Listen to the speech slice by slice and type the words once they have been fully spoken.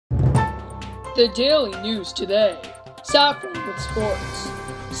The daily news today. Saffron with sports.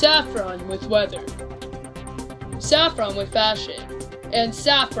 Saffron with weather. Saffron with fashion. And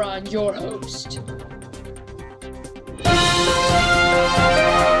Saffron, your host.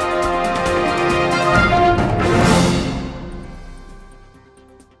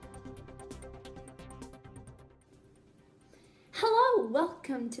 Hello,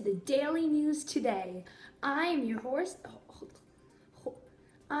 welcome to the daily news today. I am your host,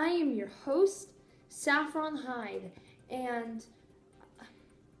 Saffron Hyde, and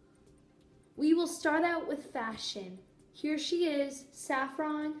we will start out with fashion. Here she is,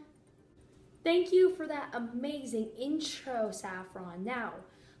 Saffron. Thank you for that amazing intro, Saffron. Now,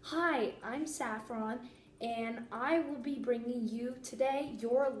 hi, I'm Saffron, and I will be bringing you today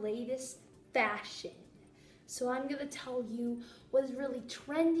your latest fashion. So I'm going to tell you what is really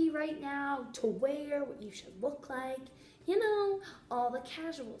trendy right now to wear, what you should look like, you know, all the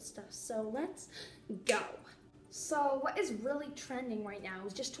casual stuff. So let's go. So what is really trending right now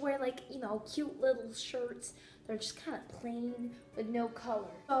is just to wear cute little shirts. They're just kind of plain with no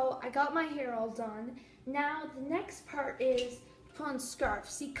color. So I got my hair all done. Now the next part is put on scarves.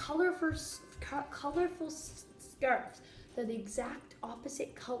 See, colorful scarves. They're the exact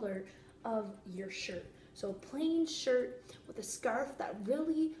opposite color of your shirt. So a plain shirt with a scarf that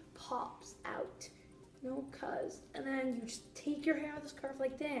really pops out. And then you just take your hair out of the scarf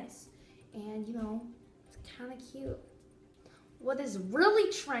like this. And it's kind of cute. What is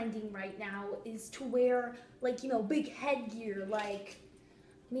really trending right now is to wear big headgear, like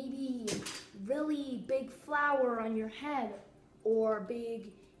maybe really big flower on your head, or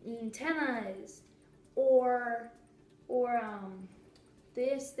big antennas, or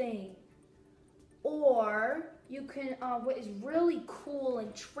this thing. Or you can, what is really cool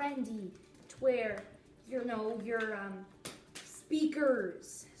and trendy to wear, your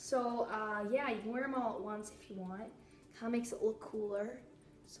speakers. So, yeah, you can wear them all at once if you want. Kind of makes it look cooler.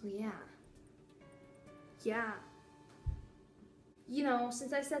 So, yeah. Yeah.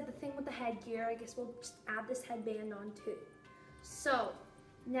 Since I said the thing with the headgear, I guess we'll just add this headband on too. So,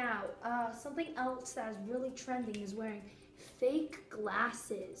 now, something else that is really trending is wearing fake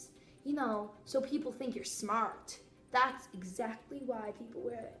glasses. So people think you're smart. That's exactly why people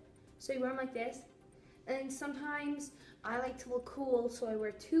wear it. So you wear them like this. And sometimes I like to look cool, so I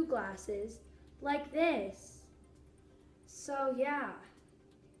wear two glasses like this. So yeah.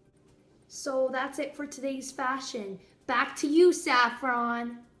 So that's it for today's fashion. Back to you,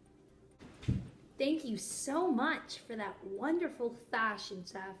 Saffron. Thank you so much for that wonderful fashion,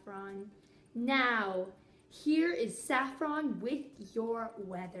 Saffron. Now, here is Saffron with your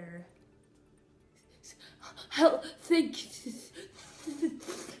weather.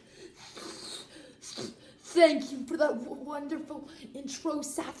 Thank you for that wonderful intro,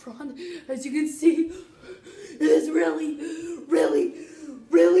 Saffron. As you can see, it is really, really,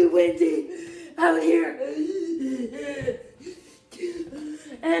 really windy out here.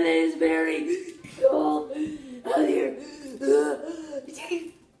 And it is very cold out here.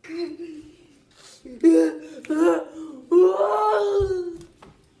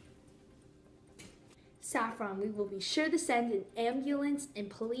 Saffron, we will be sure to send an ambulance and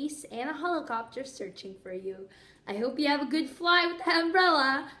police and a helicopter searching for you. I hope you have a good fly with the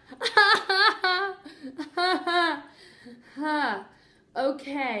umbrella.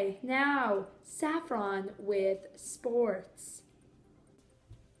 Okay, now Saffron with sports.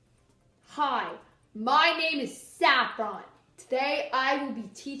 Hi, my name is Saffron. Today I will be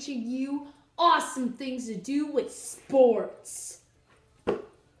teaching you awesome things to do with sports.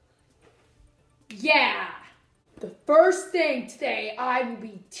 Yeah! The first thing today I will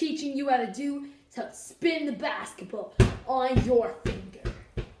be teaching you how to do is how to spin the basketball on your finger.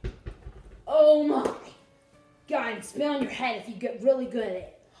 Oh my! God, and spin on your head if you get really good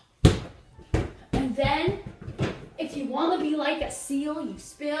at it. And then, if you want to be like a seal, you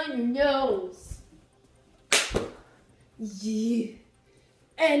spin on your nose. Yeah.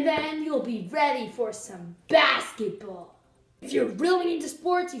 And then you'll be ready for some basketball. If you're really into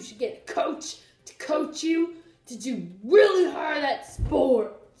sports, you should get a coach to coach you to do really hard at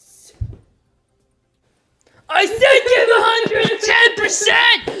sports. I said give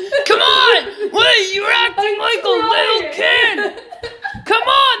 110%! Come on! Wait, you're acting like a little kid! Come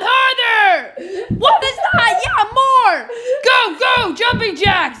on, harder! What is that? Yeah, more! Go, jumping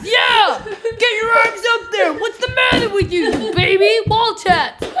jacks! Yeah! Get your arms up there! What's the matter with you, you baby? Wall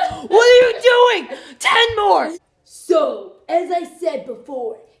taps! What are you doing? 10 more! So, as I said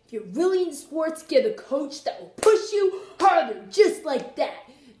before, if you're really into sports, get a coach that will push you harder just like that.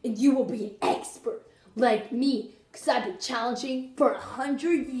 And you will be an expert like me, because I've been challenging for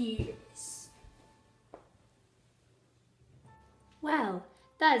 100 years. Well,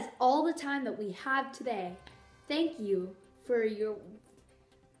 that is all the time that we have today. Thank you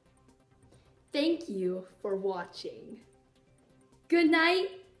for watching. Good night,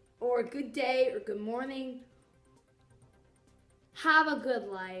 or good day, or good morning. Have a good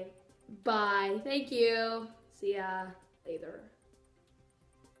life. Bye. Thank you. See ya later.